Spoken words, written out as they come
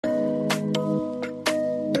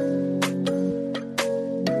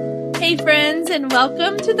Hey friends, and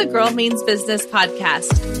welcome to the Girl Means Business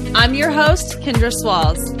podcast. I'm your host, Kendra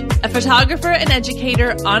Swalls, a photographer and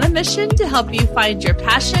educator on a mission to help you find your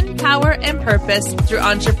passion, power, and purpose through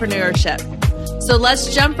entrepreneurship. So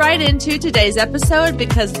let's jump right into today's episode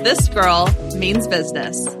because this girl means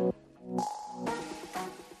business.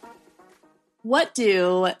 What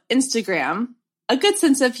do Instagram, a good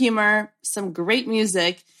sense of humor, some great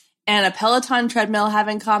music, and a Peloton treadmill have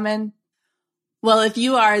in common? Well, if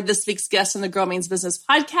you are this week's guest on the Girl Means Business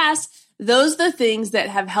podcast, those are the things that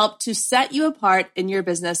have helped to set you apart in your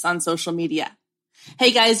business on social media. Hey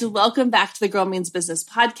guys, welcome back to the Girl Means Business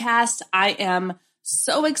podcast. I am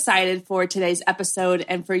so excited for today's episode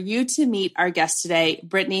and for you to meet our guest today,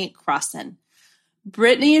 Brittany Crossan.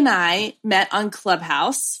 Brittany and I met on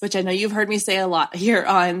Clubhouse, which I know you've heard me say a lot here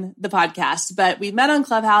on the podcast, but we met on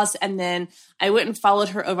Clubhouse and then I went and followed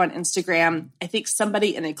her over on Instagram. I think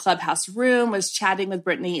somebody in a Clubhouse room was chatting with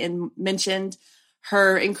Brittany and mentioned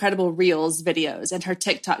her incredible Reels videos and her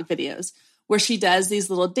TikTok videos, where she does these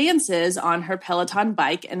little dances on her Peloton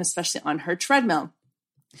bike and especially on her treadmill.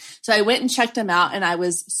 So I went and checked them out and I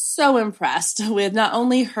was so impressed with not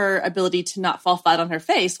only her ability to not fall flat on her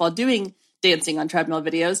face while doing dancing on treadmill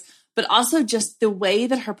videos, but also just the way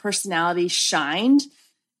that her personality shined.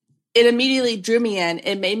 It immediately drew me in.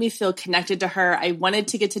 It made me feel connected to her. I wanted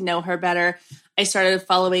to get to know her better. I started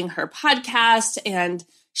following her podcast, and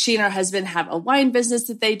she and her husband have a wine business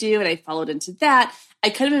that they do, and I followed into that. I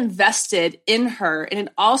kind of invested in her, and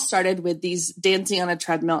it all started with these dancing on a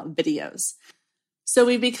treadmill videos. So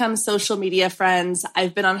we've become social media friends.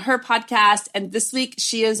 I've been on her podcast, and this week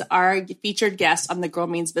she is our featured guest on the Girl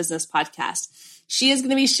Means Business podcast. She is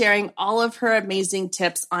going to be sharing all of her amazing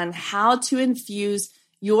tips on how to infuse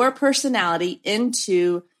your personality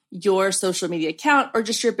into your social media account or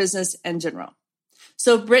just your business in general.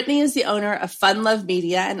 So Brittany is the owner of Fun Love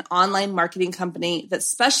Media, an online marketing company that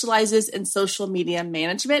specializes in social media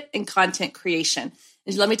management and content creation.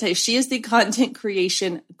 And let me tell you, she is the content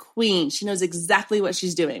creation queen. She knows exactly what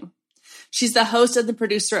she's doing. She's the host and the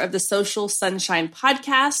producer of the Social Sunshine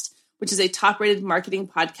podcast, which is a top-rated marketing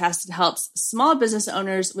podcast that helps small business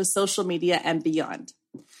owners with social media and beyond.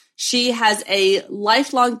 She has a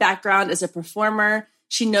lifelong background as a performer.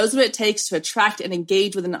 She knows what it takes to attract and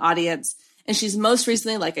engage with an audience. And she's most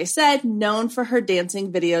recently, like I said, known for her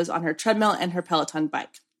dancing videos on her treadmill and her Peloton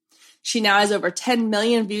bike. She now has over 10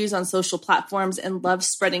 million views on social platforms and loves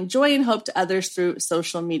spreading joy and hope to others through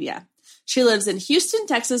social media. She lives in Houston,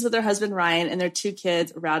 Texas with her husband, Ryan, and their two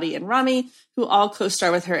kids, Rowdy and Rami, who all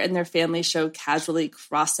co-star with her in their family show, Casually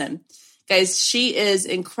Crossin'. Guys, she is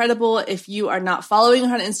incredible. If you are not following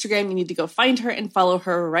her on Instagram, you need to go find her and follow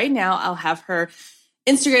her right now. I'll have her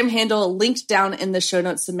Instagram handle linked down in the show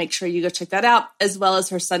notes, so make sure you go check that out, as well as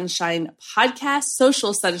her Sunshine podcast,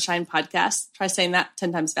 Social Sunshine podcast. Try saying that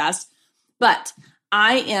 10 times fast. But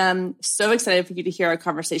I am so excited for you to hear our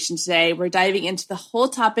conversation today. We're diving into the whole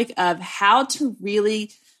topic of how to really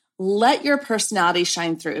let your personality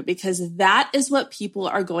shine through, because that is what people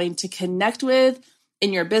are going to connect with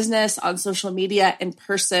in your business, on social media, in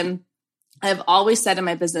person. I've always said in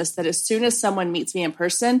my business that as soon as someone meets me in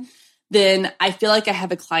person, then I feel like I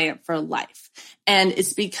have a client for life. And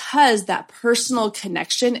it's because that personal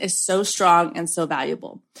connection is so strong and so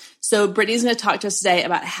valuable. So Brittany's going to talk to us today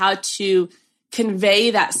about how to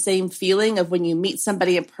convey that same feeling of when you meet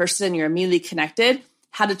somebody in person and you're immediately connected,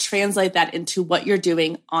 how to translate that into what you're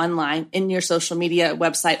doing online, in your social media,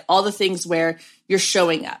 website, all the things where you're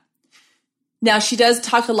showing up. Now, she does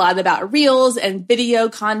talk a lot about Reels and video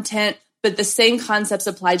content, but the same concepts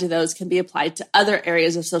applied to those can be applied to other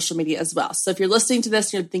areas of social media as well. So if you're listening to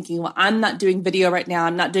this and you're thinking, well, I'm not doing video right now,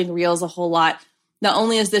 I'm not doing Reels a whole lot, not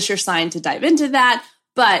only is this your sign to dive into that,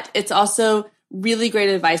 but it's also really great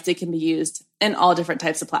advice that can be used in all different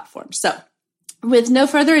types of platforms. So with no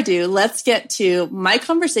further ado, let's get to my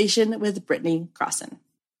conversation with Brittany Crossan.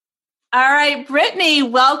 All right, Brittany,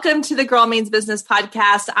 welcome to the Girl Means Business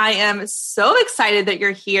podcast. I am so excited that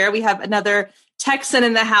you're here. We have another Texan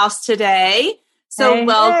in the house today. So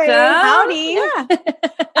welcome. Howdy. Yeah.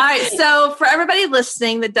 All right. So for everybody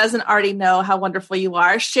listening that doesn't already know how wonderful you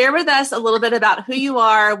are, share with us a little bit about who you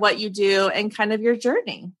are, what you do, and kind of your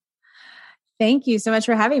journey. Thank you so much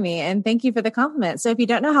for having me. And thank you for the compliment. So if you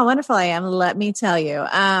don't know how wonderful I am, let me tell you.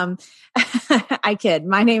 I kid.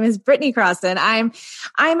 My name is Brittany Crossan. I'm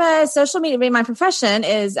a social media, my profession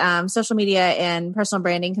is social media and personal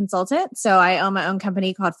branding consultant. So I own my own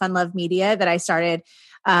company called Fun Love Media that I started,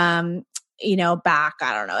 back,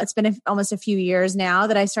 I don't know, it's been almost a few years now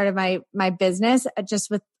that I started my business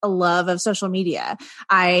just with a love of social media.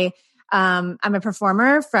 I'm a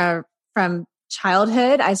performer from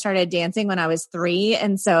childhood. I started dancing when I was 3.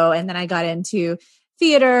 And then I got into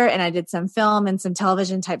theater and I did some film and some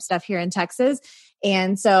television type stuff here in Texas.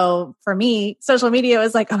 And so for me, social media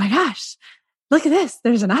was like, oh my gosh, look at this.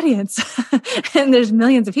 There's an audience and there's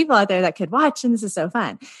millions of people out there that could watch. And this is so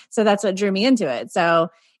fun. So that's what drew me into it. So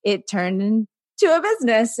it turned into a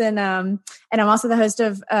business. And I'm also the host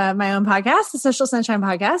of my own podcast, the Social Sunshine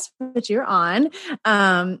Podcast, which you're on,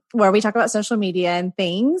 where we talk about social media and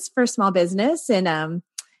things for small business. And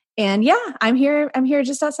yeah, I'm here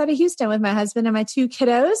just outside of Houston with my husband and my 2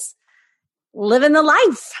 kiddos, living the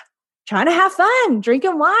life, trying to have fun,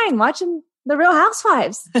 drinking wine, watching The Real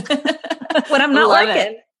Housewives when I'm not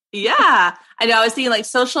working. Yeah. I know. I was thinking like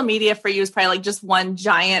social media for you is probably like just one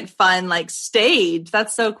giant fun like stage.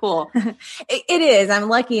 That's so cool. It is. I'm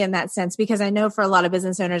lucky in that sense because I know for a lot of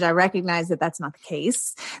business owners, I recognize that that's not the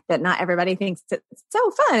case, that not everybody thinks it's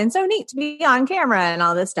so fun and so neat to be on camera and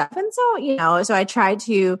all this stuff. And so, so I try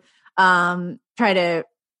to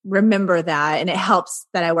remember that. And it helps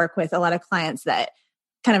that I work with a lot of clients that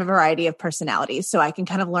kind of a variety of personalities. So I can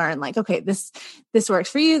kind of learn like, okay, this works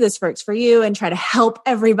for you, this works for you, and try to help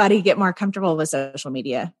everybody get more comfortable with social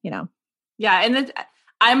media, Yeah. And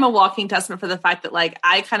I'm a walking testament for the fact that like,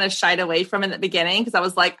 I kind of shied away from it in the beginning because I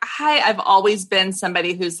was like, I've always been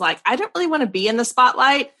somebody who's like, I don't really want to be in the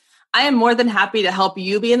spotlight. I am more than happy to help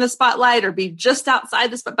you be in the spotlight or be just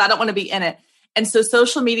outside this, but I don't want to be in it. And so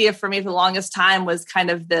social media for me for the longest time was kind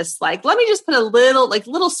of this, like, let me just put a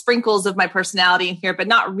little sprinkles of my personality in here, but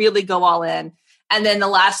not really go all in. And then the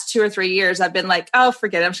last 2 or 3 years, I've been like, oh,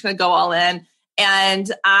 forget it. I'm just going to go all in. And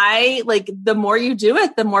the more you do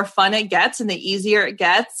it, the more fun it gets and the easier it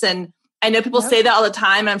gets. And I know people say that all the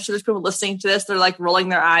time. And I'm sure there's people listening to this. They're like rolling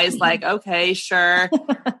their eyes like, okay, sure.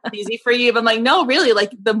 Easy for you. But I'm like, no, really,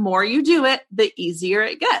 like the more you do it, the easier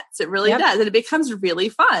it gets. It really does. And it becomes really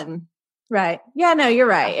fun. Right. Yeah, no, you're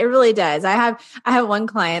right. It really does. I have one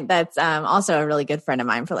client that's also a really good friend of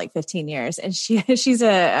mine for like 15 years. And she's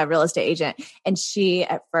a real estate agent. And she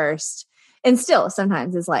at first, and still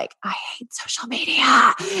sometimes is like, I hate social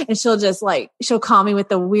media. And she'll call me with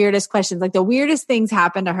the weirdest questions. Like the weirdest things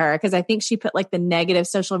happen to her. Cause I think she put like the negative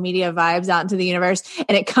social media vibes out into the universe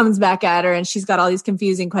and it comes back at her and she's got all these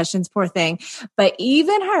confusing questions, poor thing. But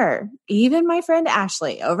even my friend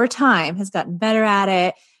Ashley over time has gotten better at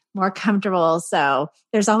it, more comfortable. So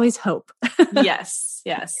there's always hope. Yes.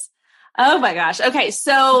 Oh my gosh. Okay.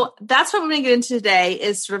 So that's what we're going to get into today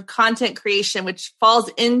is sort of content creation, which falls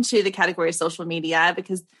into the category of social media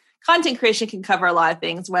because content creation can cover a lot of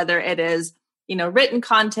things, whether it is, written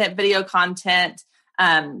content, video content,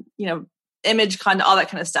 image content, all that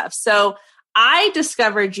kind of stuff. So I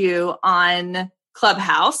discovered you on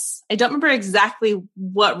Clubhouse. I don't remember exactly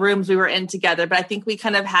what rooms we were in together, but I think we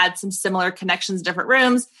kind of had some similar connections in different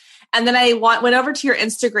rooms. And then I went over to your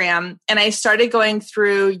Instagram and I started going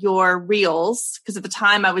through your reels because at the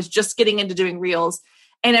time I was just getting into doing reels.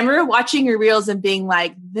 And I remember watching your reels and being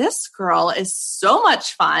like, this girl is so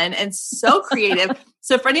much fun and so creative.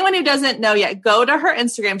 So for anyone who doesn't know yet, go to her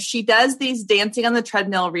Instagram. She does these dancing on the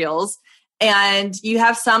treadmill reels. And you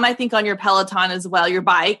have some, I think, on your Peloton as well, your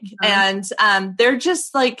bike. And they're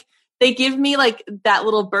just like, they give me like that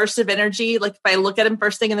little burst of energy. Like if I look at them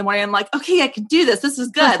first thing in the morning, I'm like, okay, I can do this. This is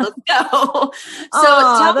good. Let's go.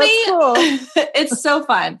 So tell me, cool. It's so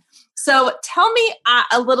fun. So tell me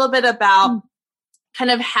a little bit about kind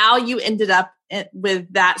of how you ended up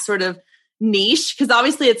with that sort of niche. Because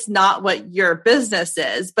obviously it's not what your business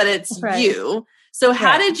is, but it's you. So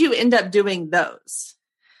how did you end up doing those?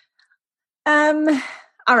 All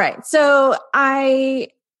right. So I,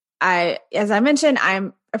 as I mentioned,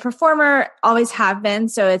 I'm a performer, always have been.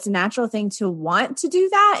 So it's a natural thing to want to do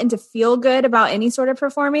that and to feel good about any sort of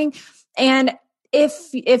performing. And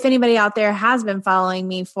if anybody out there has been following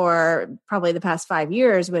me for probably the past 5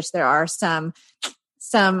 years, which there are some,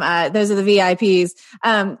 those are the VIPs,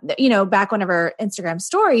 back whenever Instagram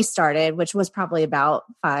stories started, which was probably about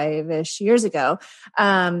 5-ish years ago,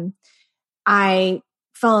 I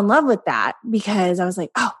fell in love with that because I was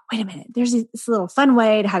like, oh, wait a minute. There's this little fun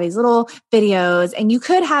way to have these little videos and you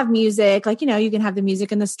could have music, like, you can have the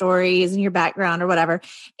music in the stories in your background or whatever.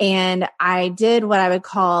 And I did what I would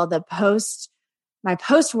call my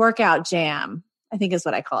post-workout jam, I think is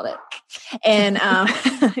what I called it. And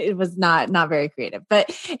it was not very creative,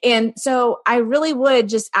 and so I really would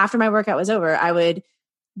just after my workout was over, I would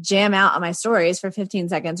jam out on my stories for 15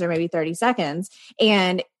 seconds or maybe 30 seconds.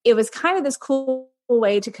 And it was kind of this cool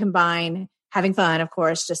way to combine having fun, of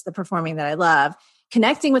course, just the performing that I love,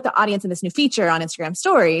 connecting with the audience in this new feature on Instagram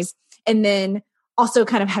stories, and then also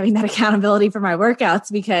kind of having that accountability for my workouts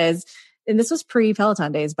because and this was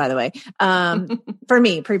pre-Peloton days, by the way, for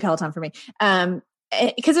me, pre-Peloton for me.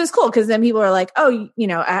 Because it was cool. Because then people were like, oh,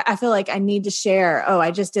 I feel like I need to share. Oh,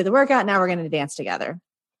 I just did the workout. Now we're going to dance together.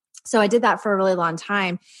 So I did that for a really long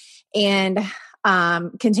time and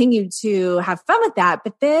continued to have fun with that.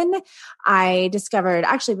 But then I discovered,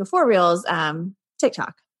 actually before Reels,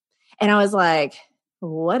 TikTok. And I was like,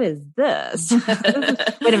 what is this?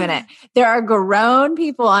 Wait a minute. There are grown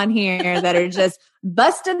people on here that are just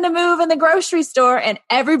busting the move in the grocery store and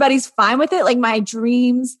everybody's fine with it. Like my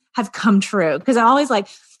dreams have come true. Because I'm always like,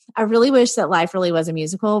 I really wish that life really was a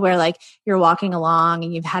musical where like you're walking along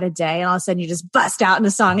and you've had a day and all of a sudden you just bust out into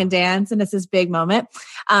song and dance and it's this big moment.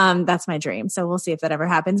 That's my dream. So we'll see if that ever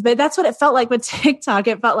happens. But that's what it felt like with TikTok.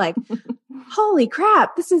 It felt like, holy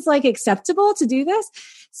crap, this is like acceptable to do this.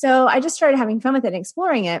 So I just started having fun with it and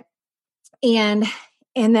exploring it. And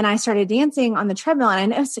then I started dancing on the treadmill.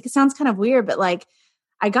 And I know it sounds kind of weird, but like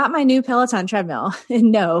I got my new Peloton treadmill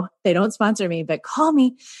and no, they don't sponsor me, but call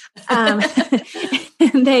me. And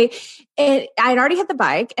I'd already had the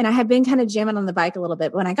bike and I had been kind of jamming on the bike a little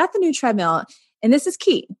bit. But when I got the new treadmill, and this is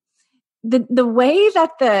key, the way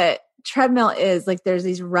that the treadmill is like, there's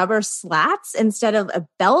these rubber slats instead of a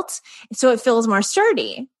belt. So it feels more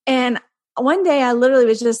sturdy. And one day I literally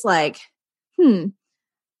was just like, I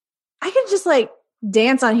could just like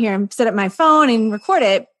dance on here and set up my phone and record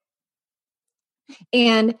it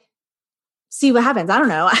and see what happens. I don't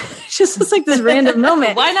know. It's just like this random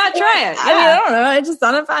moment. Why not try it? Yeah. I don't know. I just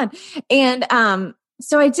thought it fun. And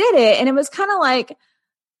so I did it and it was kind of like,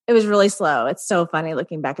 it was really slow. It's so funny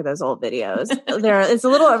looking back at those old videos. It's a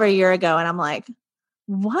little over a year ago and I'm like,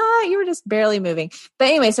 what? You were just barely moving. But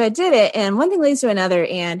anyway, so I did it and one thing leads to another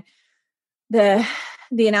and the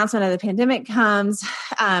announcement of the pandemic comes.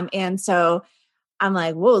 And so I'm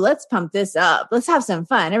like, whoa, let's pump this up. Let's have some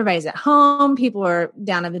fun. Everybody's at home. People are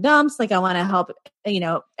down in the dumps. Like I want to help,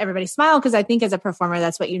 everybody smile. Cause I think as a performer,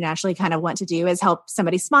 that's what you naturally kind of want to do is help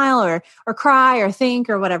somebody smile or cry or think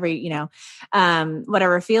or whatever,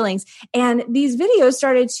 whatever feelings. And these videos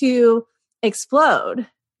started to explode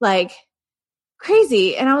like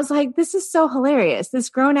crazy. And I was like, this is so hilarious. This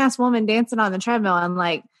grown ass woman dancing on the treadmill. I'm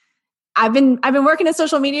like, I've been working in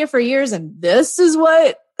social media for years and this is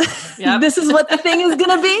what this is what the thing is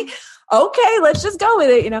going to be. Okay, let's just go with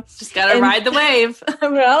it, Just got to ride the wave. I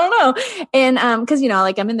don't know. And cuz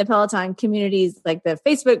like I'm in the Peloton communities, like the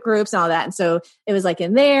Facebook groups and all that. And so it was like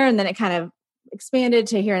in there and then it kind of expanded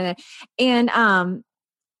to here and there. And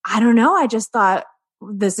I don't know, I just thought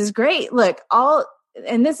this is great. Look,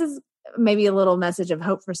 and this is maybe a little message of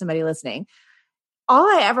hope for somebody listening. All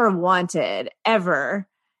I ever wanted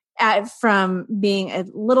from being a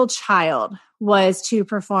little child was to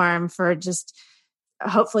perform for just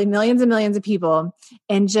hopefully millions and millions of people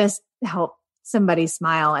and just help somebody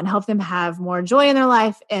smile and help them have more joy in their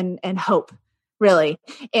life and hope, really.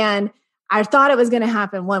 And I thought it was going to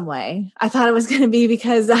happen one way. I thought it was going to be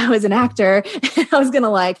because I was an actor and I was going to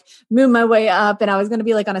like move my way up and I was going to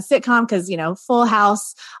be like on a sitcom because, Full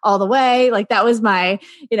House all the way. Like that was my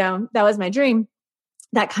dream.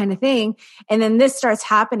 That kind of thing. And then this starts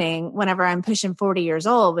happening whenever I'm pushing 40 years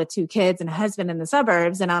old with 2 kids and a husband in the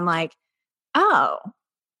suburbs. And I'm like, oh,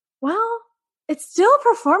 well, it's still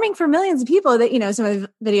performing for millions of people that, some of the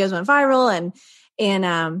videos went viral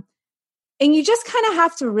and you just kind of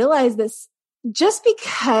have to realize this just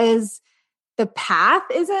because the path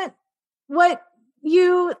isn't what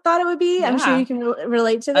you thought it would be. Yeah. I'm sure you can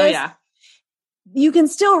relate to this. Oh, yeah. You can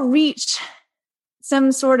still reach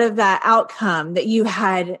some sort of that outcome that you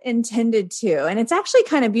had intended to. And it's actually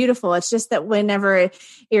kind of beautiful. It's just that whenever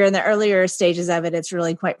you're in the earlier stages of it, it's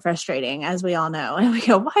really quite frustrating, as we all know. And we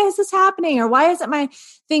go, why is this happening? Or why isn't my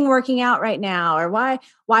thing working out right now? Or why?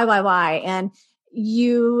 And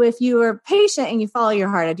if you are patient and you follow your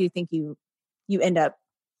heart, I do think you end up,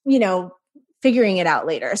 figuring it out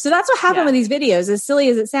later. So that's what happened with these videos, as silly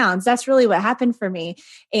as it sounds. That's really what happened for me.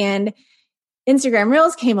 And Instagram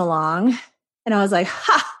Reels came along. And I was like,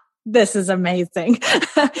 this is amazing.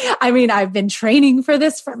 I mean, I've been training for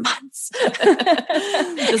this for months.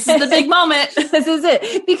 This is the big moment. This is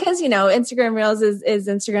it. Because, Instagram Reels is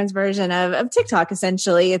Instagram's version of TikTok,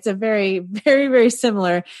 essentially. It's a very, very, very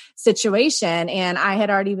similar situation. And I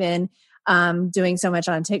had already been doing so much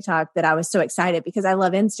on TikTok that I was so excited because I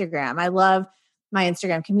love Instagram. I love my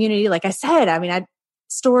Instagram community. Like I said, I mean,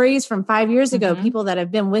 stories from 5 years ago, people that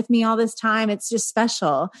have been with me all this time. It's just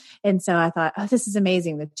special. And so I thought, oh, this is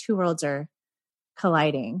amazing. The two worlds are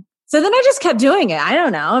colliding. So then I just kept doing it. I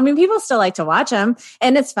don't know. I mean, people still like to watch them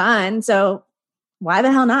and it's fun. So why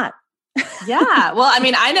the hell not? Yeah. Well, I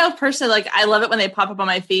mean, I know personally, like I love it when they pop up on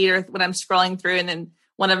my feed or when I'm scrolling through and then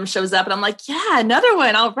one of them shows up and I'm like, yeah, another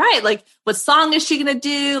one. All right. Like, what song is she going to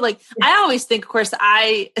do? Like, I always think, of course,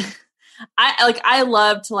 I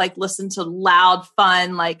love to like listen to loud,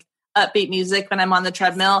 fun, like upbeat music when I'm on the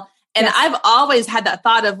treadmill. And I've always had that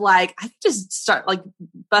thought of like, I could just start like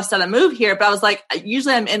bust out a move here. But I was like,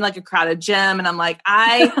 usually I'm in like a crowded gym and I'm like,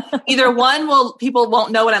 people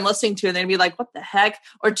won't know what I'm listening to and they'd be like, what the heck?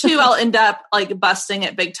 Or two, I'll end up like busting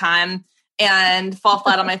it big time and fall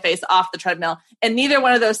flat on my face off the treadmill. And neither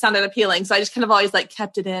one of those sounded appealing. So I just kind of always like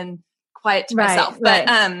kept it in quiet to myself. But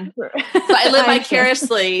so I live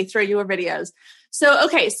vicariously through your videos. So,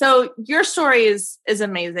 okay. So your story is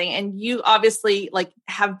amazing. And you obviously like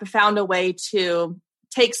have found a way to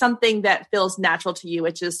take something that feels natural to you,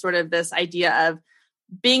 which is sort of this idea of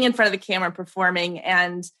being in front of the camera, performing,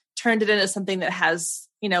 and turned it into something that has,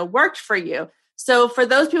 worked for you. So for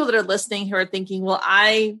those people that are listening who are thinking, well,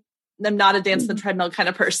 I am not a dance on the treadmill kind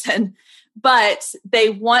of person, but they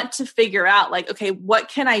want to figure out like, okay, what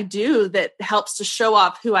can I do that helps to show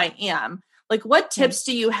off who I am? Like, what tips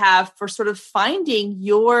do you have for sort of finding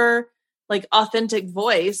your like authentic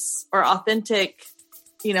voice or authentic,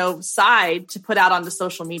 side to put out onto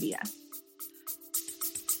social media?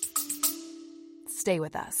 Stay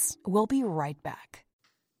with us. We'll be right back.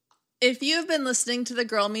 If you've been listening to the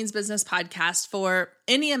Girl Means Business podcast for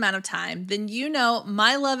any amount of time, then you know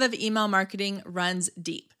my love of email marketing runs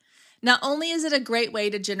deep. Not only is it a great way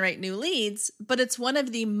to generate new leads, but it's one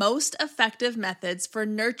of the most effective methods for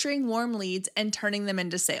nurturing warm leads and turning them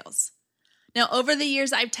into sales. Now, over the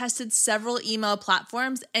years, I've tested several email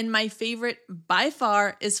platforms, and my favorite by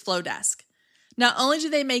far is Flowdesk. Not only do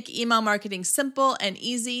they make email marketing simple and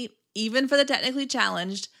easy, even for the technically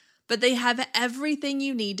challenged, but they have everything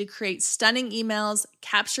you need to create stunning emails,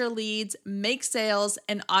 capture leads, make sales,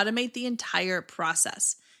 and automate the entire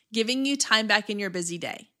process, giving you time back in your busy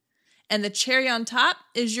day. And the cherry on top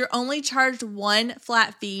is you're only charged one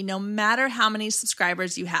flat fee no matter how many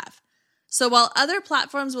subscribers you have. So while other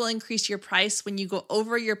platforms will increase your price when you go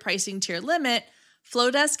over your pricing tier limit,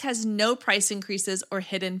 Flowdesk has no price increases or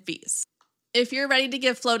hidden fees. If you're ready to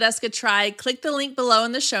give Flowdesk a try, click the link below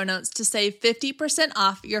in the show notes to save 50%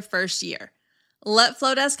 off your first year. Let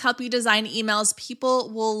Flowdesk help you design emails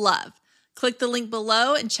people will love. Click the link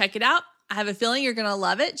below and check it out. I have a feeling you're going to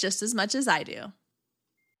love it just as much as I do.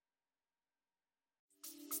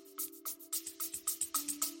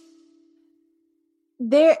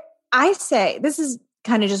 I say, this is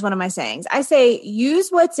kind of just one of my sayings. I say, use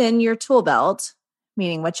what's in your tool belt,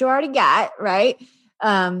 meaning what you already got, right?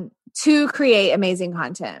 To create amazing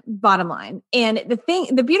content, bottom line. And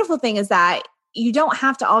the beautiful thing is that you don't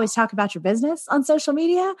have to always talk about your business on social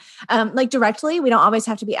media, like directly. We don't always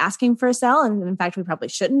have to be asking for a sale. And in fact, we probably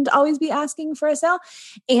shouldn't always be asking for a sale.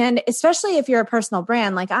 And especially if you're a personal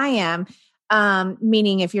brand like I am,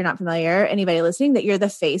 meaning if you're not familiar, anybody listening, that you're the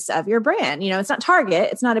face of your brand. It's not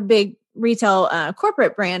Target. It's not a big retail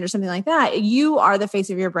corporate brand or something like that. You are the face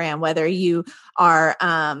of your brand, whether you are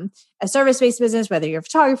a service-based business, whether you're a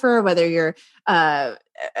photographer, whether you're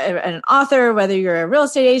an author, whether you're a real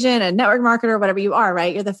estate agent, a network marketer, whatever you are,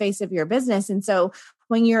 right? You're the face of your business. And so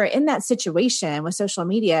when you're in that situation with social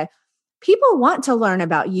media, people want to learn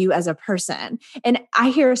about you as a person. And I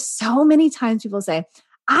hear so many times people say,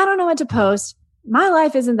 I don't know what to post. My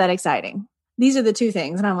life isn't that exciting. These are the two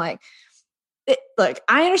things. And I'm like, look,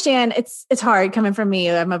 I understand it's hard coming from me.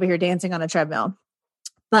 I'm over here dancing on a treadmill.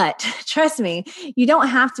 But trust me, you don't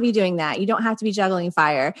have to be doing that. You don't have to be juggling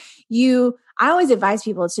fire. I always advise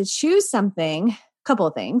people to choose something, a couple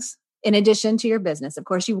of things, in addition to your business. Of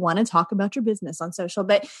course, you want to talk about your business on social,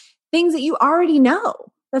 but things that you already know.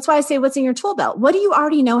 That's why I say what's in your tool belt. What do you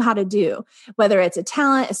already know how to do? Whether it's a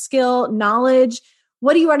talent, a skill, knowledge,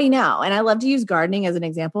 what do you already know? And I love to use gardening as an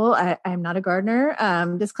example. I'm not a gardener.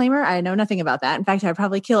 Disclaimer, I know nothing about that. In fact, I'd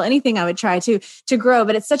probably kill anything I would try to grow,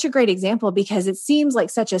 but it's such a great example because it seems like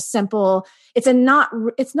such a simple, it's not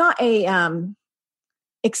a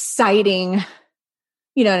exciting,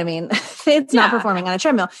 you know what I mean? It's not performing on a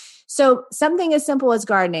treadmill. So something as simple as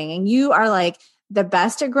gardening, and you are like the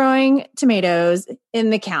best at growing tomatoes in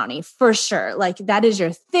the county for sure. Like that is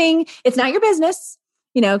your thing. It's not your business,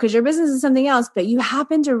 because your business is something else, but you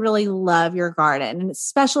happen to really love your garden and it's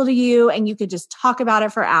special to you and you could just talk about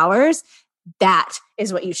it for hours. That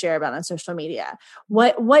is what you share about on social media.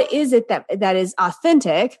 What is it that is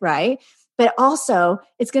authentic, right? But also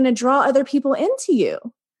it's going to draw other people into you.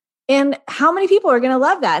 And how many people are going to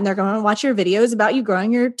love that? And they're going to watch your videos about you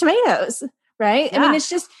growing your tomatoes, right? Yeah. I mean, it's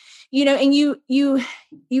just, and you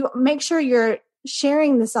make sure you're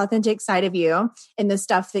sharing this authentic side of you and the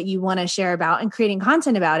stuff that you want to share about and creating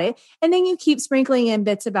content about it. And then you keep sprinkling in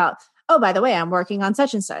bits about, oh, by the way, I'm working on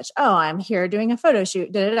such and such. Oh, I'm here doing a photo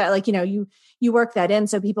shoot. Da, da, da. Like, you work that in.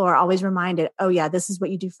 So people are always reminded, oh yeah, this is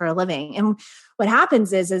what you do for a living. And what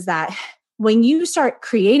happens is that when you start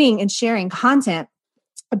creating and sharing content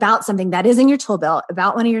about something that is in your tool belt,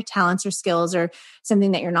 about one of your talents or skills or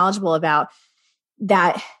something that you're knowledgeable about,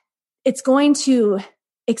 that it's going to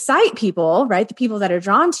excite people, right? The people that are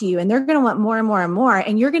drawn to you, and they're going to want more and more and more.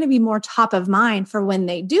 And you're going to be more top of mind for when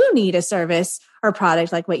they do need a service or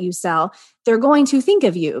product like what you sell. They're going to think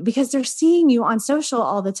of you because they're seeing you on social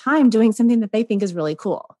all the time doing something that they think is really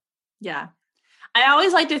cool. Yeah. I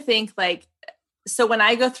always like to think like, so when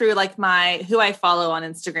I go through like who I follow on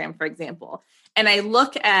Instagram, for example, and I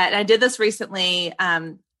look at, I did this recently.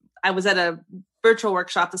 I was at a virtual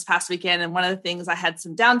workshop this past weekend. And one of the things, I had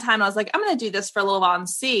some downtime. I was like, I'm going to do this for a little while and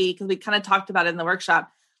see, because we kind of talked about it in the workshop.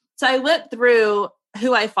 So I went through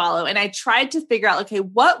who I follow and I tried to figure out, okay,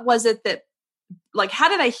 what was it that, like, how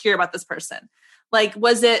did I hear about this person? Like,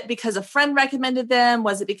 was it because a friend recommended them?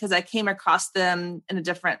 Was it because I came across them on a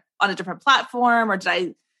different platform? Or do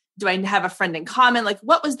I have a friend in common? Like,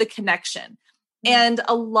 what was the connection? And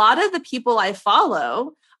a lot of the people I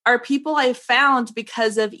follow are people I found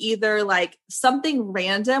because of either like something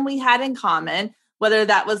random we had in common, whether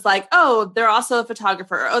that was like, oh, they're also a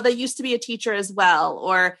photographer, or oh, they used to be a teacher as well,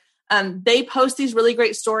 or they post these really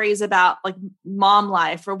great stories about like mom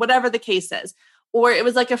life or whatever the case is. Or it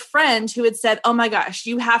was like a friend who had said, oh my gosh,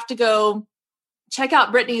 you have to go check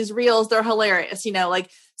out Brittany's reels. They're hilarious. Like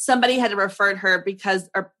somebody had referred her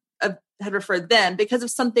had referred them because of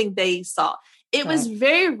something they saw. It was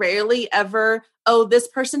very rarely ever, oh, this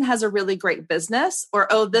person has a really great business, or,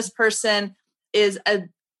 oh, this person is a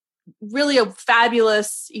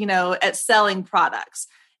fabulous, at selling products.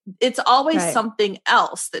 It's always something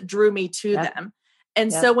else that drew me to them.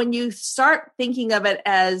 And so when you start thinking of it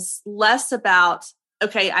as less about,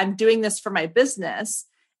 okay, I'm doing this for my business,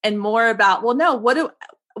 and more about, well, no, what do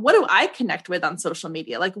I connect with on social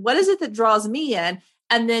media? Like, what is it that draws me in?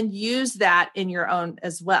 And then use that in your own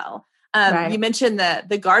as well. You mentioned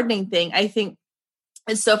the gardening thing. I think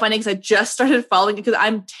it's so funny because I just started following it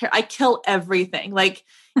because I kill everything. Like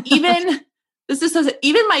even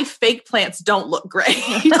even my fake plants don't look great.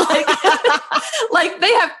 like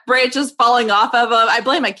they have branches falling off of them. I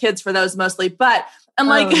blame my kids for those mostly, but I'm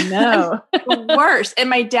like, no, worse. And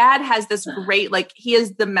my dad has this great, like he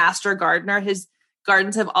is the master gardener. His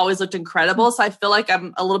gardens have always looked incredible. So I feel like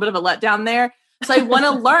I'm a little bit of a letdown there. So I want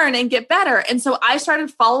to learn and get better. And so I started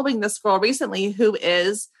following this girl recently who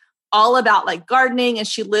is all about like gardening, and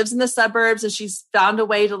she lives in the suburbs, and she's found a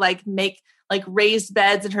way to like make like raised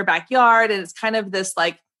beds in her backyard. And it's kind of this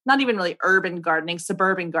like, not even really urban gardening,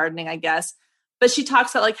 suburban gardening, I guess. But she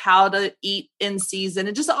talks about like how to eat in season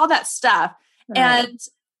and just all that stuff. Right. And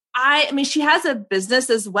I mean, she has a business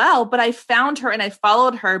as well, but I found her and I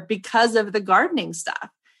followed her because of the gardening stuff.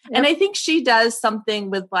 Yep. And I think she does something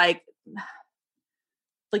with like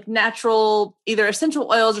natural, either essential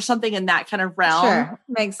oils or something in that kind of realm. Sure.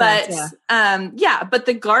 Makes sense. But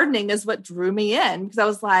the gardening is what drew me in, because I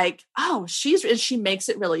was like, oh, she makes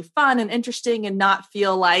it really fun and interesting and not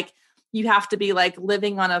feel like you have to be like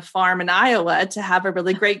living on a farm in Iowa to have a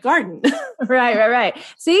really great garden. Right.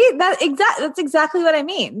 See, that's exactly what I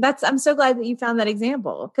mean. I'm so glad that you found that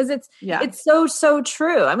example, because it's so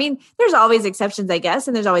true. I mean, there's always exceptions, I guess,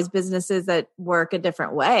 and there's always businesses that work a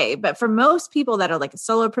different way. But for most people that are like a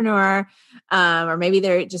solopreneur, or maybe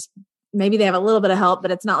they have a little bit of help,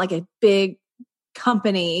 but it's not like a big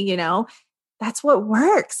company, that's what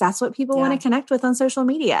works. That's what people want to connect with on social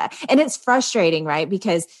media. And it's frustrating, right?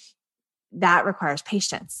 Because that requires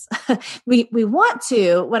patience. We want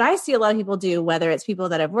to, what I see a lot of people do, whether it's people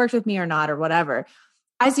that have worked with me or not, or whatever,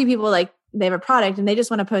 I see people like they have a product and they just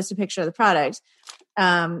want to post a picture of the product,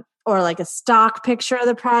 or like a stock picture of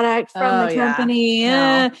the product from the company,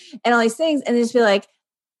 and all these things. And they just be like,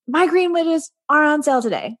 my green widgets are on sale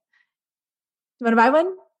today. You want to buy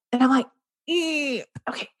one? And I'm like,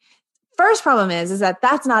 okay. First problem is that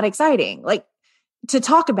that's not exciting. Like to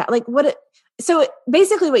talk about, like so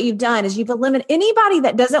basically what you've done is you've eliminated anybody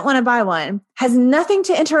that doesn't want to buy one, has nothing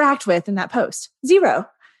to interact with in that post. Zero.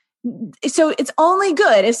 So it's only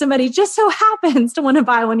good if somebody just so happens to want to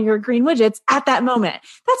buy one of your green widgets at that moment.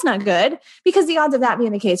 That's not good, because the odds of that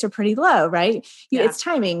being the case are pretty low, right? It's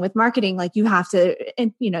timing with marketing. Like you have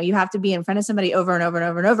to be in front of somebody over and over and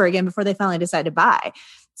over and over again before they finally decide to buy.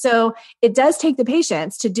 So it does take the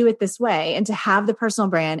patience to do it this way and to have the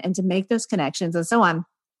personal brand and to make those connections and so on.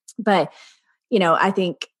 But I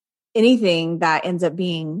think anything that ends up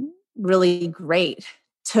being really great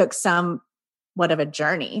took somewhat of a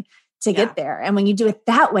journey to get there. And when you do it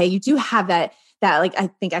that way, you do have that that, like, I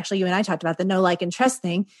think actually you and I talked about the know, like, and trust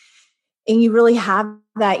thing. And you really have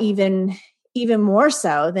that even more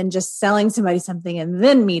so than just selling somebody something and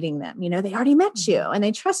then meeting them. They already met you and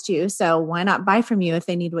they trust you. So why not buy from you if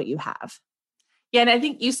they need what you have? Yeah. And I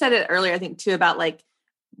think you said it earlier, I think too, about like,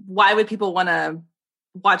 why would people want to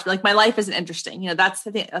watch? Like, my life isn't interesting. That's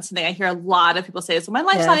the thing. That's something I hear a lot of people say is, well, my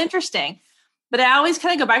life's not interesting. But I always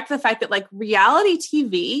kind of go back to the fact that like reality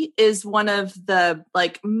TV is one of the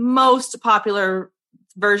like most popular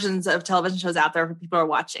versions of television shows out there for people who are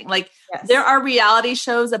watching. Like there are reality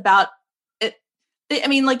shows about it. I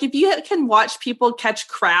mean, like if you can watch people catch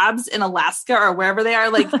crabs in Alaska or wherever they are,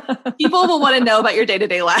 like people will want to know about your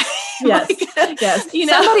day-to-day life. Yes. Like, yes.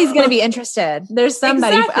 Somebody's going to be interested. There's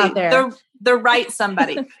somebody out there. The right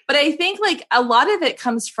somebody. But I think like a lot of it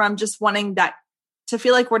comes from just wanting that to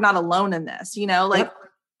feel like we're not alone in this, like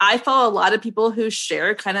I follow a lot of people who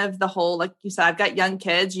share kind of the whole, like you said, I've got young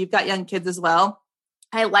kids, you've got young kids as well.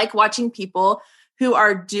 I like watching people who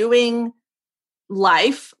are doing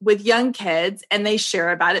life with young kids and they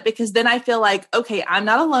share about it, because then I feel like, okay, I'm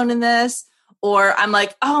not alone in this. Or I'm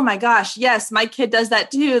like, oh my gosh, yes, my kid does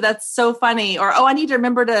that too. That's so funny. Or, oh, I need to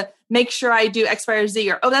remember to make sure I do X, Y, or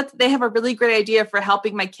Z. Or, oh, they have a really great idea for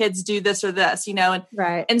helping my kids do this or this, And,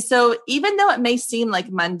 right. And so even though it may seem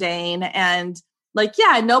like mundane and like,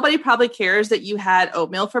 yeah, nobody probably cares that you had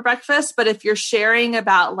oatmeal for breakfast. But if you're sharing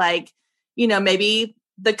about like, maybe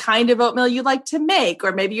the kind of oatmeal you like to make,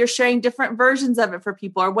 or maybe you're sharing different versions of it for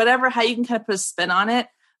people or whatever, how you can kind of put a spin on it.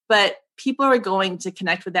 But people are going to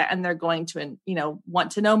connect with that and they're going to,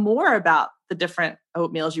 want to know more about the different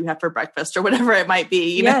oatmeals you have for breakfast or whatever it might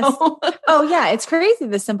be, you know? Oh yeah. It's crazy.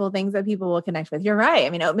 The simple things that people will connect with. You're right. I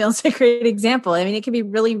mean, oatmeal is a great example. I mean, it can be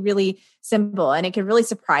really, really simple and it can really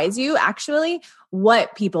surprise you actually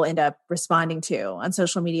what people end up responding to on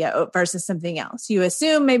social media versus something else. You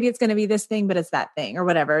assume maybe it's going to be this thing, but it's that thing or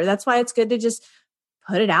whatever. That's why it's good to just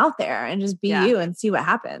put it out there and just be you and see what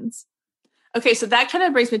happens. Okay, so that kind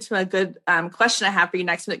of brings me to a good question I have for you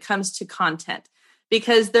next when it comes to content,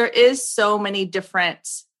 because there is so many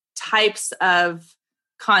different types of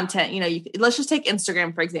content. Let's just take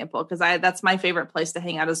Instagram, for example, because that's my favorite place to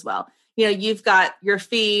hang out as well. You've got your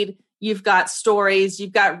feed, you've got stories,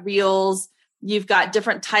 you've got reels, you've got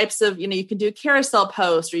different types of, you can do a carousel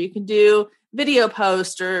post or you can do video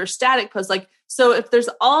post or static post. Like, so if there's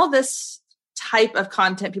all this type of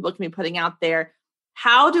content people can be putting out there,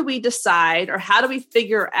 how do we decide or how do we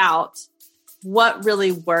figure out what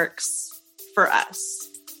really works for us?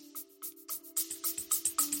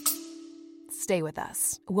 Stay with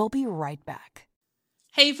us. We'll be right back.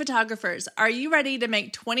 Hey, photographers, are you ready to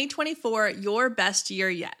make 2024 your best year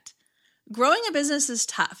yet? Growing a business is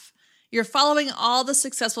tough. You're following all the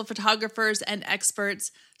successful photographers and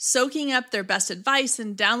experts, soaking up their best advice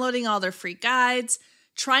and downloading all their free guides,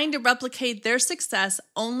 trying to replicate their success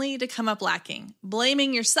only to come up lacking,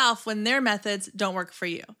 blaming yourself when their methods don't work for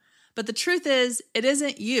you. But the truth is, it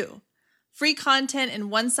isn't you. Free content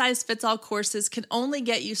and one-size-fits-all courses can only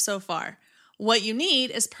get you so far. What you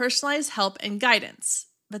need is personalized help and guidance,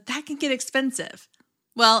 but that can get expensive.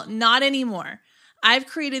 Well, not anymore. I've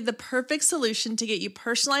created the perfect solution to get you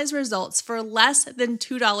personalized results for less than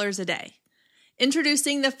 $2 a day.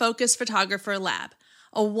 Introducing the Focus Photographer Lab,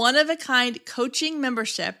 a one-of-a-kind coaching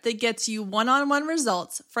membership that gets you one-on-one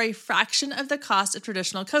results for a fraction of the cost of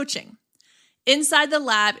traditional coaching. Inside the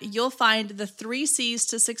lab, you'll find the 3 C's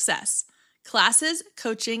to success: classes,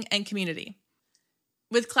 coaching, and community.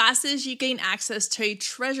 With classes, you gain access to a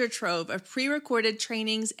treasure trove of pre-recorded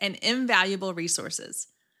trainings and invaluable resources.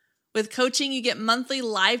 With coaching, you get monthly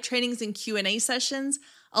live trainings and Q&A sessions,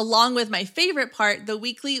 along with my favorite part, the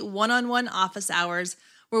weekly one-on-one office hours,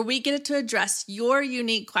 where we get to address your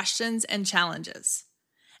unique questions and challenges.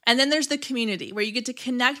 And then there's the community, where you get to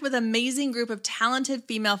connect with an amazing group of talented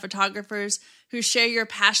female photographers who share your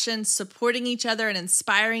passion, supporting each other and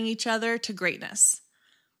inspiring each other to greatness.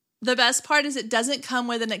 The best part is it doesn't come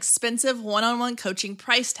with an expensive one-on-one coaching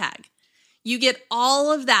price tag. You get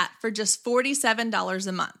all of that for just $47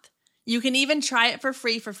 a month. You can even try it for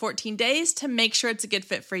free for 14 days to make sure it's a good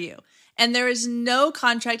fit for you. And there is no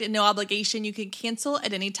contract and no obligation. You can cancel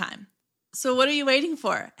at any time. So what are you waiting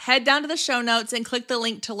for? Head down to the show notes and click the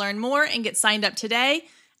link to learn more and get signed up today.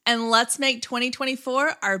 And let's make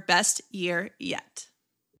 2024 our best year yet.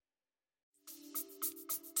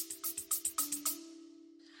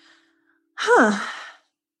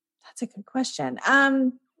 That's a good question.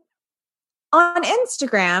 On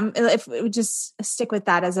Instagram, if we just stick with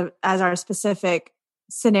that as our specific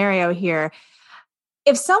scenario here,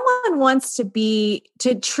 if someone wants to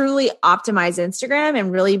truly optimize Instagram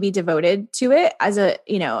and really be devoted to it as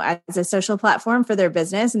a social platform for their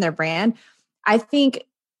business and their brand, I think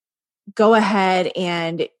go ahead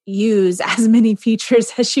and use as many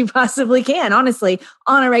features as you possibly can, honestly,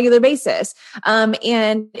 on a regular basis.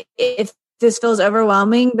 And if this feels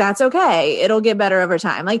overwhelming, that's okay. It'll get better over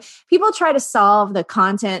time. Like, people try to solve the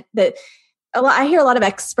content that I hear a lot of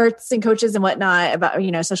experts and coaches and whatnot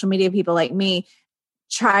about, social media people like me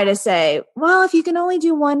try to say, well, if you can only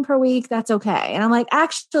do one per week, that's okay. And I'm like,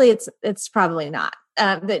 actually, it's probably not.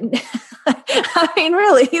 I mean,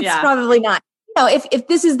 really, it's probably not. If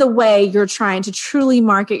this is the way you're trying to truly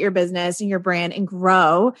market your business and your brand and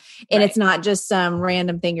grow, and it's not just some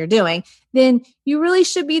random thing you're doing, then you really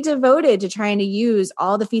should be devoted to trying to use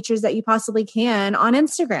all the features that you possibly can on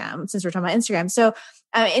Instagram, since we're talking about Instagram. So,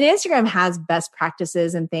 and Instagram has best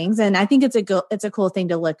practices and things, and I think it's a cool thing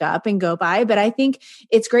to look up and go by, but I think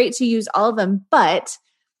it's great to use all of them. But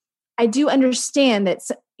I do understand that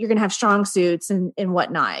you're going to have strong suits and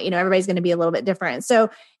whatnot. Everybody's going to be a little bit different. So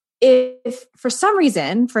if for some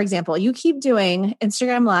reason, for example, you keep doing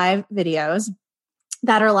Instagram live videos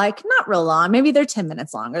that are like not real long, maybe they're 10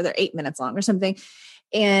 minutes long or they're 8 minutes long or something,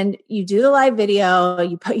 and you do the live video,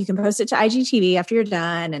 you can post it to IGTV after you're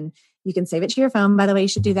done, and you can save it to your phone. By the way, you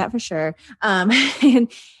should do that for sure. And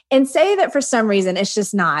say that for some reason it's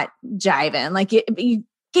just not jiving, like you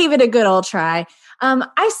gave it a good old try.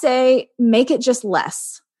 I say make it just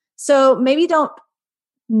less. So maybe don't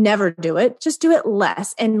never do it, just do it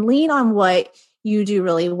less and lean on what you do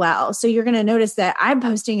really well. So you're going to notice that I'm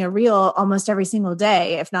posting a reel almost every single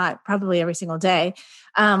day, if not probably every single day.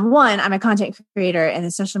 One, I'm a content creator and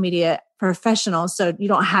a social media professional, so you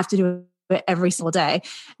don't have to do it every single day.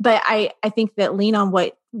 But I think that lean on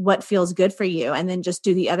what feels good for you, and then just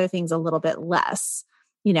do the other things a little bit less,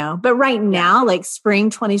 But right now, like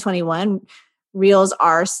spring 2021, reels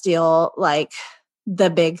are still like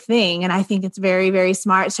the big thing. And I think it's very, very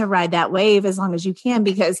smart to ride that wave as long as you can,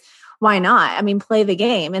 because why not? I mean, play the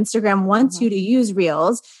game. Instagram wants you to use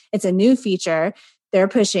reels. It's a new feature. They're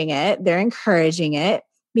pushing it. They're encouraging it,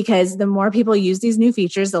 because the more people use these new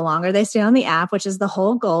features, the longer they stay on the app, which is the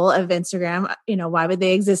whole goal of Instagram. Why would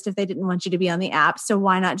they exist if they didn't want you to be on the app? So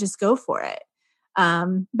why not just go for it?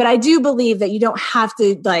 But I do believe that you don't have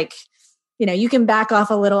to you can back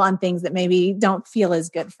off a little on things that maybe don't feel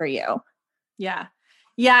as good for you. Yeah.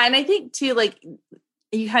 Yeah. And I think too, like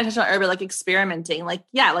you kind of touched on earlier, like experimenting,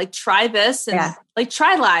 try this and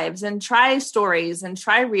try lives and try stories and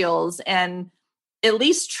try reels and at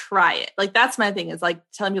least try it. Like, that's my thing, is like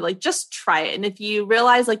telling people, like, just try it. And if you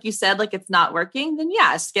realize, like you said, like it's not working, then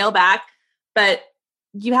scale back. But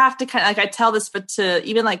you have to kind of, like, I tell this to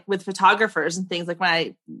even like with photographers and things, like when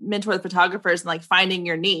I mentor with photographers and like finding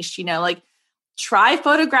your niche, like try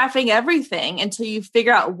photographing everything until you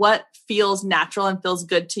figure out what feels natural and feels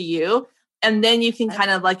good to you. And then you can kind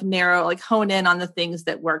of like narrow, like hone in on the things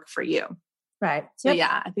that work for you. Right. So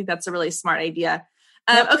I think that's a really smart idea.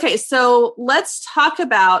 Okay. So let's talk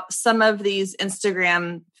about some of these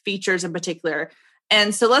Instagram features in particular.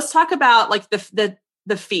 And so let's talk about like the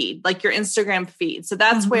feed, like your Instagram feed. So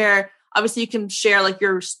that's where obviously you can share like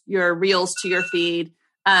your reels to your feed.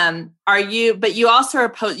 But you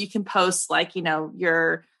also you can post like,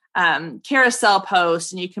 your carousel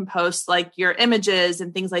posts, and you can post like your images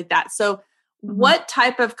and things like that. So what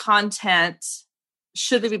type of content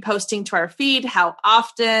should we be posting to our feed? How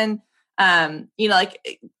often?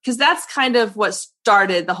 Because that's kind of what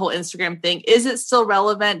started the whole Instagram thing. Is it still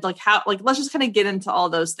relevant? Like how, like, let's just kind of get into all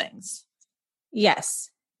those things.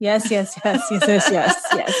 Yes. Yes. I know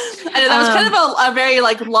that was kind of a very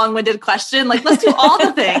like long-winded question. Like, let's do all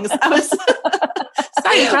the things. I was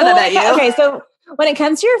sorry to throw that at you. Okay. So when it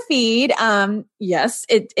comes to your feed, yes,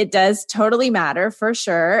 it does totally matter for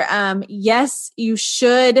sure. Yes, you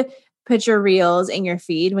should put your reels in your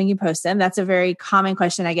feed when you post them. That's a very common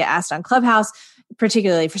question I get asked on Clubhouse,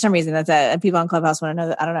 particularly for some reason. That's people on Clubhouse want to know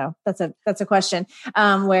that. I don't know. That's a question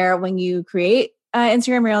where when you create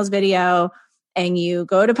Instagram Reels video and you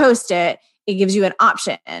go to post it, it gives you an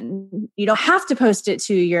option. You don't have to post it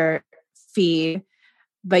to your feed,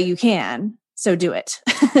 but you can. So do it.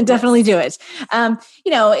 Definitely do it.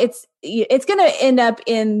 It's going to end up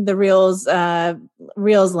in the Reels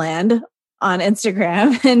land on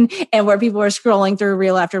Instagram and where people are scrolling through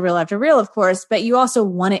reel after reel after reel, of course, but you also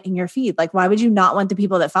want it in your feed. Like, why would you not want the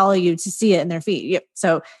people that follow you to see it in their feed?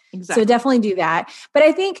 So definitely do that. But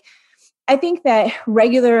I think that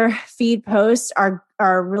regular feed posts are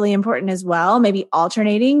really important as well, maybe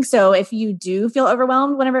alternating. So if you do feel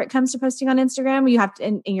overwhelmed whenever it comes to posting on Instagram, you have to,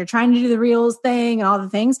 and you're trying to do the reels thing and all the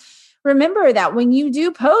things, remember that when you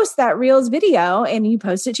do post that Reels video and you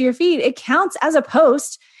post it to your feed, it counts as a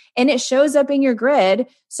post and it shows up in your grid.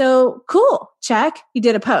 So cool, check, you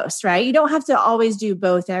did a post, right? You don't have to always do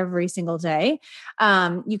both every single day.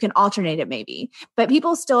 You can alternate it maybe, but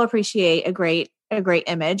people still appreciate a great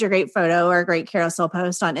image, a great photo, or a great carousel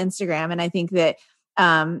post on Instagram. And I think that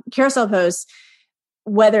carousel posts,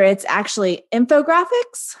 whether it's actually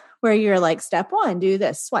infographics where you're like, step 1, do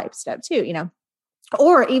this, swipe, step 2,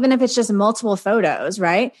 or even if it's just multiple photos,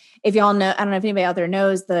 right? If y'all know, I don't know if anybody out there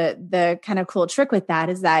knows the kind of cool trick with that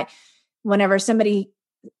is that whenever somebody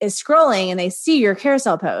is scrolling and they see your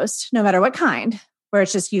carousel post, no matter what kind, where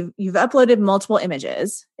it's just you've uploaded multiple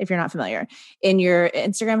images, if you're not familiar, in your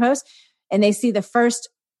Instagram post, and they see the first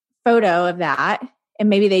photo of that, and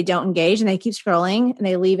maybe they don't engage and they keep scrolling and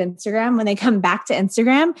they leave Instagram. When they come back to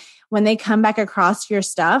Instagram, when they come back across your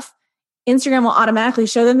stuff, Instagram will automatically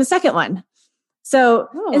show them the second one. So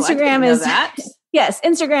Instagram is that. Yes,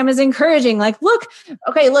 Instagram is encouraging, like, look,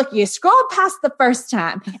 you scrolled past the first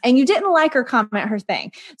time and you didn't like or comment her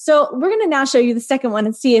thing. So we're going to now show you the second one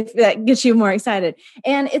and see if that gets you more excited.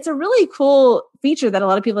 And it's a really cool feature that a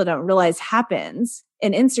lot of people don't realize happens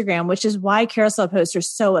in Instagram, which is why carousel posts are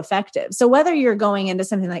so effective. So whether you're going into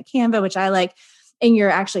something like Canva, which I like, and you're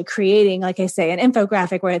actually creating, like I say, an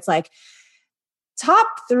infographic where it's like top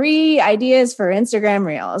 3 ideas for Instagram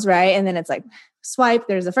Reels, right? And then it's like, swipe,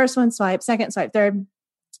 there's the first one, swipe, second, swipe, third,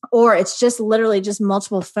 or it's just literally just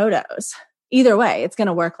multiple photos. Either way, it's going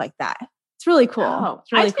to work like that. It's really cool. Oh,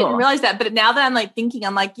 it's really I didn't realize that, but now that I'm like thinking,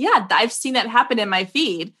 I'm like, yeah, I've seen that happen in my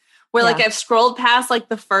feed where like I've scrolled past like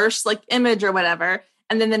the first like image or whatever.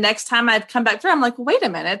 And then the next time I've come back through, I'm like, wait a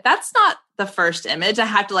minute, that's not the first image. I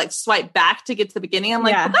have to like swipe back to get to the beginning. I'm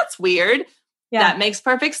like, well, that's weird. Yeah. That makes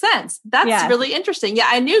perfect sense. That's really interesting. Yeah,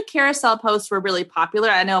 I knew carousel posts were really popular.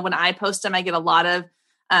 I know when I post them, I get a lot of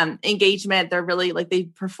engagement. They're really like, they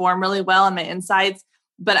perform really well on my insights,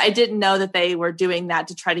 but I didn't know that they were doing that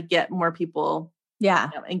to try to get more people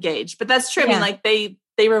engaged. But that's true. I mean, like they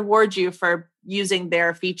reward you for using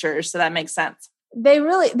their features. So that makes sense. They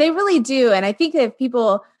really do. And I think that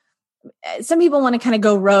some people want to kind of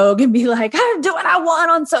go rogue and be like, I'm doing what I want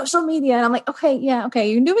on social media. And I'm like, okay, you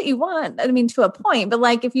can do what you want. I mean, to a point, but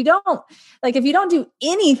like, if you don't do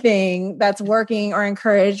anything that's working or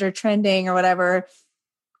encouraged or trending or whatever,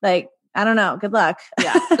 like, I don't know, good luck.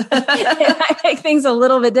 Yeah. I make things a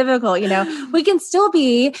little bit difficult. We can still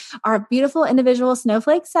be our beautiful individual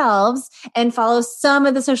snowflake selves and follow some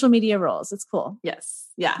of the social media rules. It's cool. Yes.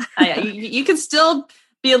 Yeah. You can still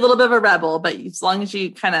be a little bit of a rebel, but as long as you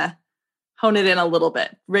kind of hone it in a little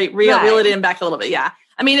bit, reel it in back a little bit. Yeah.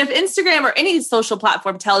 I mean, if Instagram or any social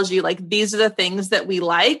platform tells you like, these are the things that we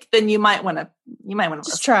like, then you might want to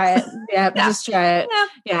just try it. Yeah. Just try it.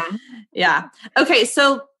 Yeah. Okay.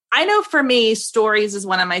 So I know for me, stories is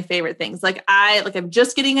one of my favorite things. I'm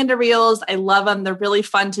just getting into Reels. I love them. They're really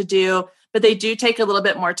fun to do, but they do take a little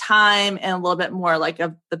bit more time and a little bit more like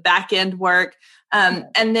of the back end work.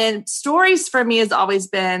 And then stories for me has always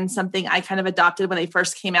been something I kind of adopted when they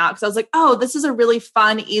first came out. Cause I was like, oh, this is a really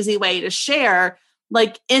fun, easy way to share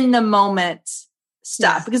like in the moment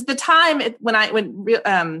stuff. Because the time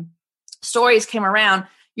when stories came around,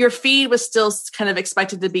 your feed was still kind of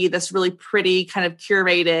expected to be this really pretty kind of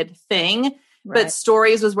curated thing. Right. But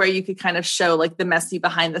stories was where you could kind of show like the messy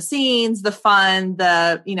behind the scenes, the fun,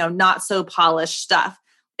 the, not so polished stuff.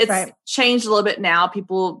 It's changed a little bit now.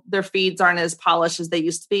 People, their feeds aren't as polished as they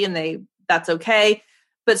used to be, and that's okay.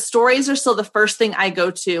 But stories are still the first thing I go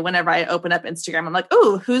to whenever I open up Instagram. I'm like,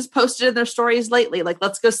 oh, who's posted in their stories lately? Like,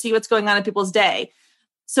 let's go see what's going on in people's day.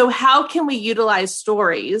 So how can we utilize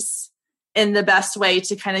stories in the best way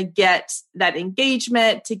to kind of get that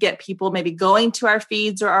engagement, to get people maybe going to our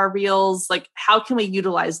feeds or our reels? Like, how can we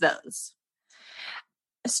utilize those?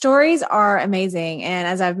 Stories are amazing. And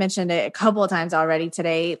as I've mentioned it a couple of times already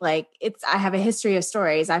today, like I have a history of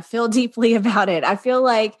stories. I feel deeply about it. I feel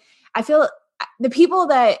the people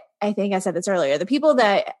that, I think I said this earlier, the people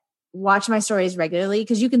that watch my stories regularly,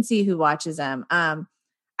 because you can see who watches them.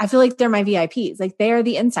 I feel like they're my VIPs. Like they are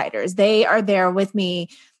the insiders. They are there with me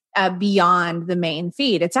beyond the main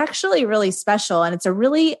feed. It's actually really special, and it's a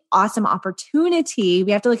really awesome opportunity.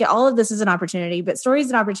 We have to look at all of this as an opportunity, but stories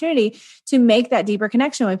is an opportunity to make that deeper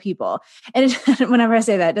connection with people. And whenever I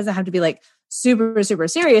say that, it doesn't have to be like super, super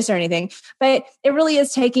serious or anything, but it really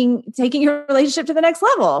is taking your relationship to the next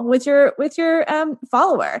level with your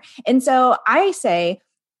follower. And so I say,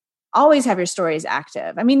 always have your stories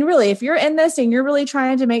active. I mean, really, if you're in this and you're really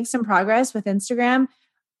trying to make some progress with Instagram,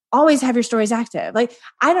 always have your stories active. Like,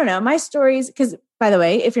 I don't know, my stories, because by the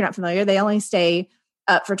way, if you're not familiar, they only stay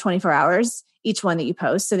up for 24 hours, each one that you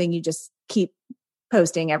post. So then you just keep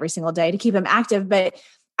posting every single day to keep them active. But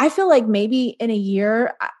I feel like maybe in a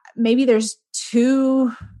year, maybe there's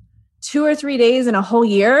two or 3 days in a whole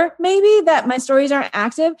year, maybe, that my stories aren't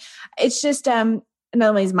active. It's just, another one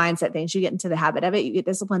of these mindset things. You get into the habit of it, you get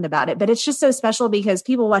disciplined about it, but it's just so special because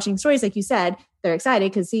people watching stories, like you said, they're excited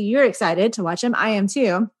because see, you're excited to watch them. I am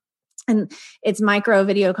too. And it's micro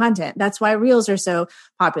video content. That's why Reels are so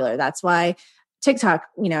popular. That's why TikTok,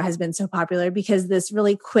 has been so popular, because this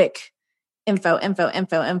really quick info,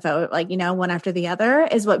 like, one after the other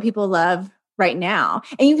is what people love right now.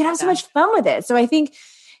 And you can have so much fun with it. So I think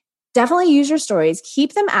definitely use your stories,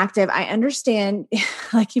 keep them active. I understand,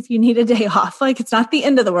 like, if you need a day off, like, it's not the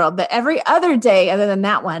end of the world, but every other day other than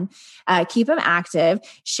that one, keep them active,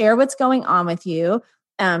 share what's going on with you.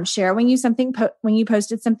 Share when you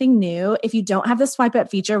posted something new. If you don't have the swipe up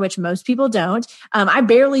feature, which most people don't, I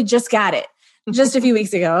barely just got it just a few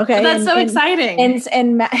weeks ago. Okay. That's so exciting.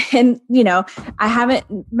 And I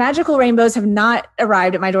haven't, magical rainbows have not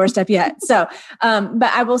arrived at my doorstep yet. So,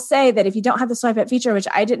 but I will say that if you don't have the swipe up feature, which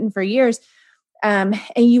I didn't for years, and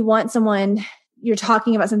you want someone, you're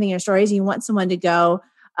talking about something in your stories, and you want someone to go,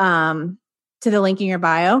 to the link in your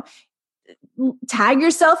bio, tag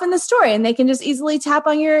yourself in the story, and they can just easily tap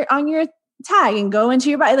on your tag and go into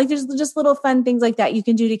your bio. Like, there's just little fun things like that you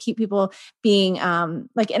can do to keep people being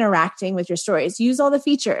like interacting with your stories. Use all the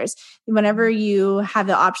features. Whenever you have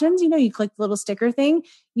the options, you click the little sticker thing,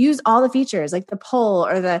 use all the features, like the poll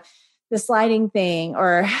or the sliding thing,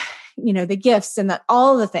 or the gifts and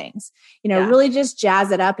all the things, really just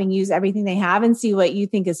jazz it up and use everything they have and see what you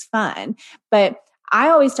think is fun. But I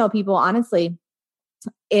always tell people, honestly,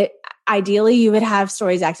 ideally you would have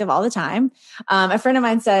stories active all the time. A friend of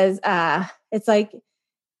mine says, it's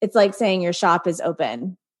like saying your shop is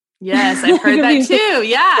open. Yes. I've heard that too.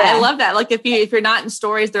 Yeah. I love that. Like, if you're not in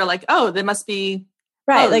stories, they're like, oh, they must be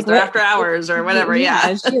right. Like after hours or whatever. Yeah.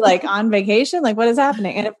 Is she like on vacation? Like, what is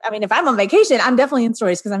happening? And if I'm on vacation, I'm definitely in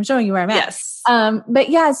stories because I'm showing you where I'm at. Yes. But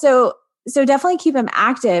yeah, so definitely keep them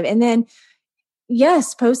active. And then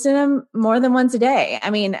yes, posting them more than once a day. I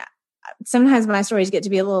mean, sometimes my stories get to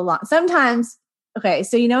be a little long. Sometimes, okay,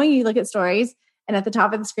 so you look at stories and at the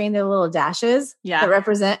top of the screen, there are little dashes that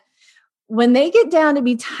represent. When they get down to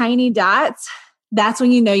be tiny dots, that's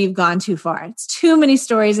when you've gone too far. It's too many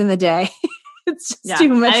stories in the day. It's just too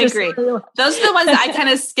much. I agree. Those are the ones that I kind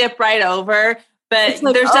of skip right over, but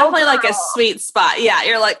like, there's definitely like a sweet spot. Yeah,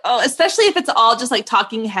 you're like, oh, especially if it's all just like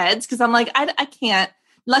talking heads, because I'm like, I can't.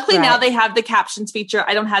 Luckily now they have the captions feature.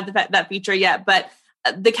 I don't have that feature yet, but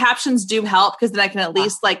the captions do help, because then I can at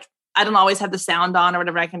least, like, I don't always have the sound on or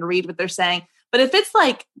whatever. I can read what they're saying. But if it's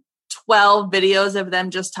like 12 videos of them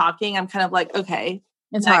just talking, I'm kind of like, okay,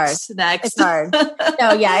 it's next. It's hard.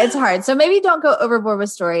 No, yeah, it's hard. So maybe don't go overboard with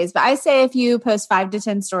stories, but I say if you post 5 to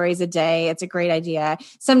 10 stories a day, it's a great idea.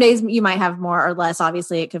 Some days you might have more or less.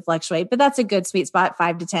 Obviously it could fluctuate, but that's a good sweet spot,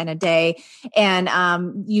 5 to 10 a day. And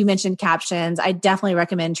you mentioned captions. I definitely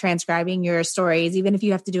recommend transcribing your stories, even if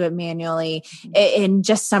you have to do it manually, and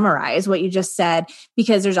just summarize what you just said,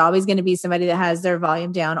 because there's always going to be somebody that has their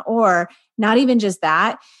volume down, or not even just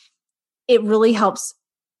that. It really helps.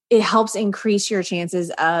 It helps increase your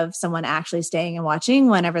chances of someone actually staying and watching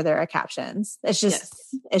whenever there are captions. It's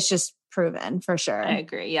just proven for sure. I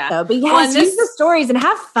agree. Yeah. So, but yes, use the stories and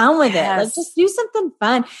have fun with it. Like, just do something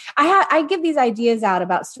fun. I give these ideas out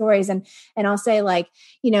about stories, and I'll say, like,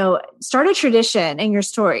 start a tradition in your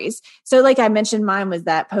stories. So like I mentioned, mine was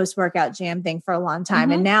that post-workout jam thing for a long time.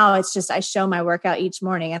 Mm-hmm. And now it's just, I show my workout each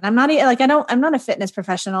morning, and I'm not a fitness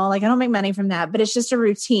professional. Like, I don't make money from that, but it's just a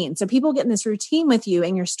routine. So people get in this routine with you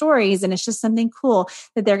in your stories, and it's just something cool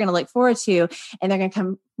that they're going to look forward to, and they're going to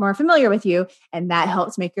come more familiar with you. And that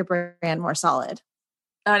helps make your brand more solid.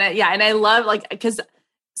 And I love, like, because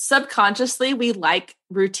subconsciously we like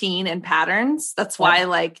routine and patterns. That's why,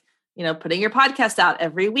 like, putting your podcast out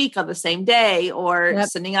every week on the same day, or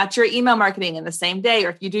sending out your email marketing in the same day, or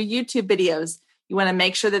if you do YouTube videos, you want to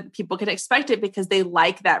make sure that people can expect it because they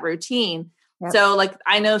like that routine. Yep. So like,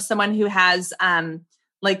 I know someone who has,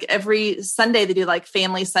 like, every Sunday they do like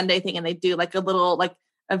family Sunday thing, and they do like a little, like,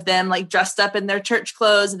 of them like dressed up in their church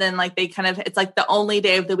clothes. And then like it's like the only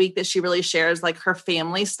day of the week that she really shares like her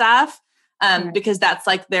family stuff. Because that's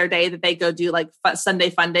like their day that they go do like Sunday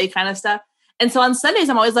fun day kind of stuff. And so on Sundays,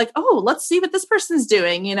 I'm always like, oh, let's see what this person's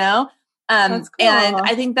doing, That's cool. And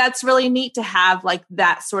I think that's really neat to have like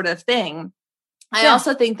that sort of thing. I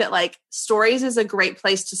also think that like stories is a great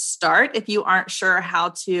place to start if you aren't sure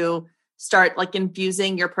how to start like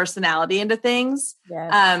infusing your personality into things.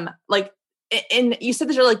 Yes. Like, and you said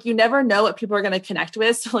that you're like, you never know what people are going to connect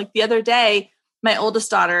with. So like the other day my oldest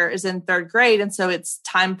daughter is in 3rd grade. And so it's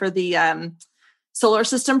time for the solar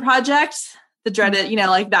system project, the dreaded,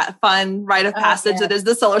 like that fun rite of passage that is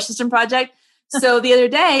the solar system project. So the other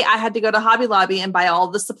day I had to go to Hobby Lobby and buy all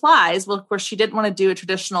the supplies. Well, of course she didn't want to do a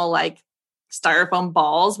traditional like styrofoam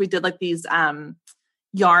balls. We did like these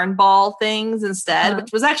yarn ball things instead,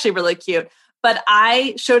 which was actually really cute. But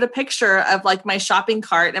I showed a picture of like my shopping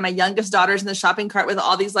cart, and my youngest daughter's in the shopping cart with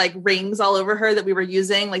all these like rings all over her that we were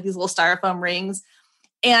using, like these little styrofoam rings.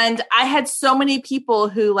 And I had so many people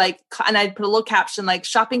who like, and I put a little caption, like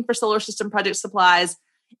shopping for solar system project supplies.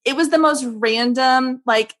 It was the most random,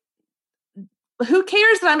 like, who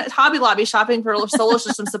cares that I'm at Hobby Lobby shopping for solar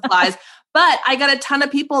system supplies? But I got a ton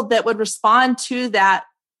of people that would respond to that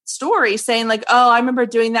story saying like, oh, I remember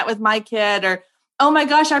doing that with my kid, or, oh my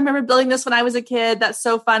gosh, I remember building this when I was a kid. That's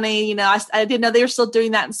so funny. I didn't know they were still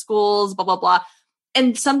doing that in schools, blah, blah, blah.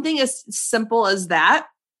 And something as simple as that,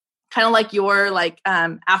 kind of like your like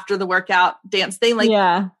after the workout dance thing, like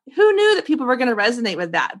who knew that people were going to resonate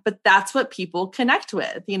with that? But that's what people connect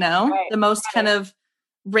with, the most kind of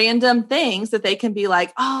random things that they can be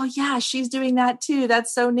like, oh yeah, she's doing that too.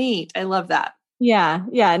 That's so neat. I love that. Yeah.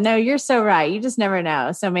 Yeah. No, you're so right. You just never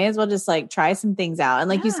know. So may as well just like try some things out. And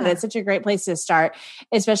like you said, it's such a great place to start,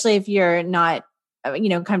 especially if you're not,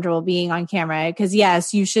 comfortable being on camera. Cause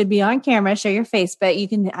yes, you should be on camera, show your face, but you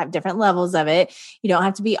can have different levels of it. You don't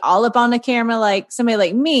have to be all up on the camera like somebody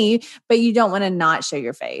like me, but you don't want to not show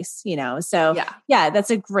your face, So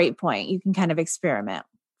that's a great point. You can kind of experiment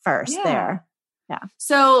first there. Yeah.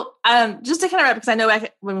 So just to kind of wrap, because I know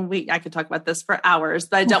I could talk about this for hours,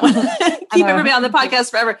 but I don't want to keep everybody on the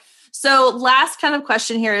podcast forever. So last kind of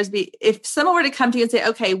question here is if someone were to come to you and say,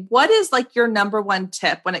 okay, what is like your number one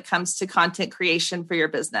tip when it comes to content creation for your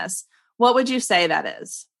business? What would you say that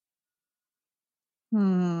is?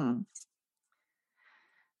 My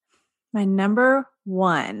number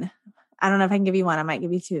one, I don't know if I can give you one. I might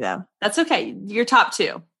give you two though. That's okay. Your top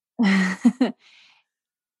two.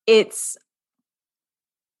 It's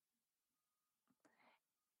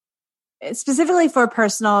specifically for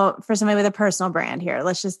somebody with a personal brand here.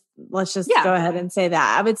 Let's just go ahead and say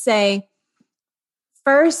that. I would say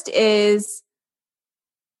first is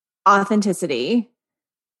authenticity.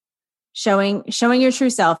 Showing your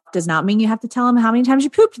true self does not mean you have to tell them how many times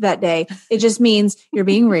you pooped that day. It just means you're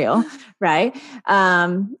being real. Right.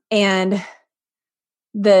 And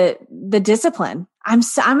the discipline.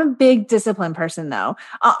 I'm a big discipline person though.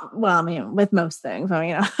 With most things,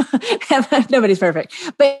 nobody's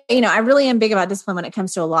perfect, but I really am big about discipline when it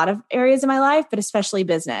comes to a lot of areas of my life, but especially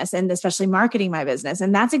business and especially marketing my business.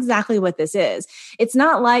 And that's exactly what this is. It's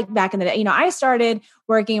not like back in the day, I started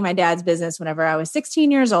working in my dad's business whenever I was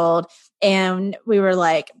 16 years old. And we were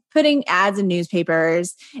like putting ads in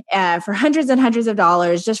newspapers for hundreds and hundreds of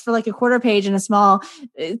dollars just for like a quarter page in a small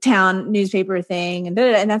town newspaper thing. And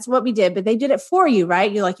that's what we did. But they did it for you,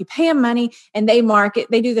 right? You pay them money and they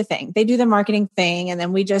do the thing. They do the marketing thing. And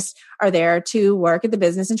then we just are there to work at the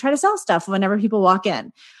business and try to sell stuff whenever people walk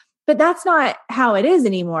in. But that's not how it is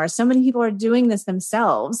anymore. So many people are doing this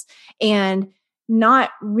themselves and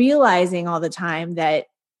not realizing all the time that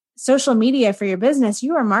social media for your business,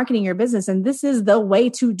 you are marketing your business, and this is the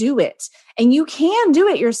way to do it. And you can do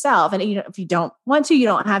it yourself. And if you don't want to, you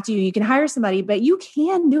don't have to. You can hire somebody, but you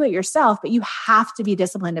can do it yourself. But you have to be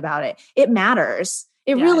disciplined about it. It matters.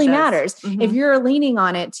 It really matters. Mm-hmm. If you're leaning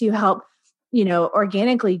on it to help,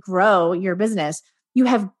 organically grow your business, you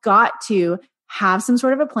have got to have some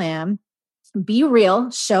sort of a plan. Be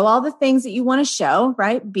real, show all the things that you want to show,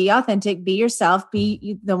 right? Be authentic, be yourself,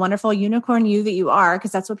 be the wonderful unicorn you that you are,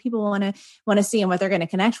 because that's what people want to see and what they're going to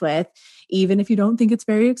connect with, even if you don't think it's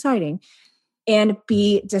very exciting. And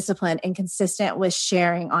be disciplined and consistent with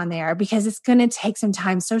sharing on there, because it's going to take some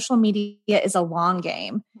time. Social media is a long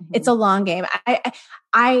game. Mm-hmm. It's a long game.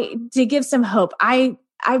 I to give some hope, I've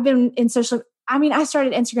been in I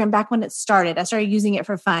started Instagram back when it started. I started using it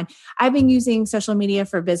for fun. I've been using social media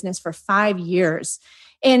for business for 5 years.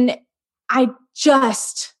 And I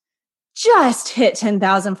just hit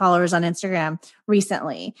 10,000 followers on Instagram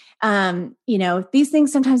recently. These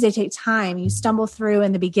things, sometimes they take time. You stumble through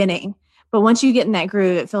in the beginning, but once you get in that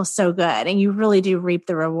groove, it feels so good and you really do reap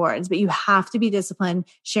the rewards, but you have to be disciplined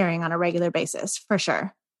sharing on a regular basis for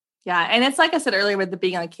sure. Yeah. And it's like I said earlier with the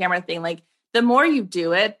being on camera thing, like, the more you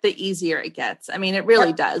do it, the easier it gets. I mean, it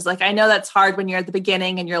really does. Like, I know that's hard when you're at the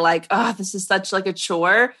beginning and you're like, oh, this is such like a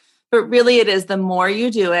chore, but really it is. The more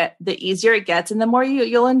you do it, the easier it gets and the more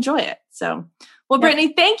you'll enjoy it. So, well,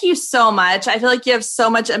 Brittany, thank you so much. I feel like you have so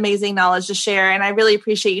much amazing knowledge to share and I really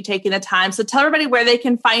appreciate you taking the time. So tell everybody where they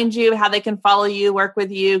can find you, how they can follow you, work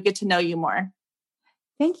with you, get to know you more.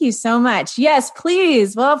 Thank you so much. Yes,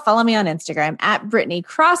 please. Well, follow me on Instagram at Brittany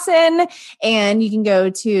Crossan. And you can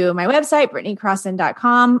go to my website,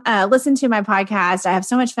 BrittanyCrossan.com. Listen to my podcast. I have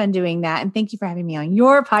so much fun doing that. And thank you for having me on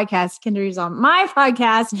your podcast. Kindery's on my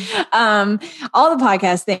podcast. All the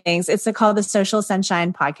podcast things. It's called the Social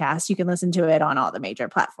Sunshine Podcast. You can listen to it on all the major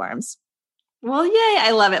platforms. Well, yay.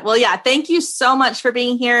 I love it. Well, yeah. Thank you so much for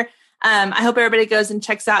being here. I hope everybody goes and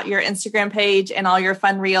checks out your Instagram page and all your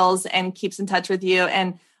fun reels and keeps in touch with you.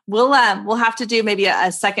 And we'll have to do maybe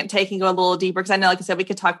a second take and go a little deeper because I know, like I said, we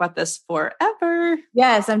could talk about this forever.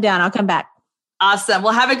 Yes, I'm down. I'll come back. Awesome.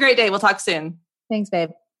 Well, have a great day. We'll talk soon. Thanks, babe.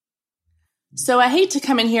 So I hate to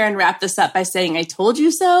come in here and wrap this up by saying I told you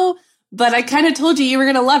so, but I kind of told you were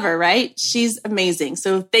going to love her, right? She's amazing.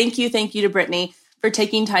 So thank you to Brittany for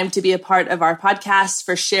taking time to be a part of our podcast,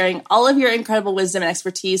 for sharing all of your incredible wisdom and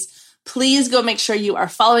expertise. Please go make sure you are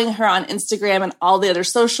following her on Instagram and all the other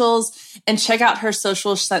socials, and check out her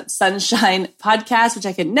Social Sunshine Podcast, which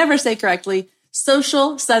I can never say correctly,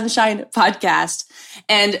 Social Sunshine Podcast.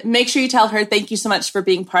 And make sure you tell her thank you so much for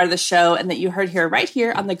being part of the show and that you heard her right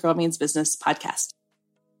here on the Girl Means Business podcast.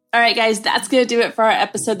 All right, guys, that's going to do it for our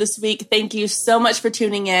episode this week. Thank you so much for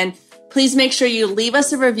tuning in. Please make sure you leave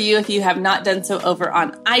us a review if you have not done so over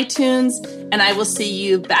on iTunes. And I will see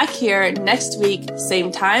you back here next week,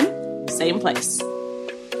 same time, same place.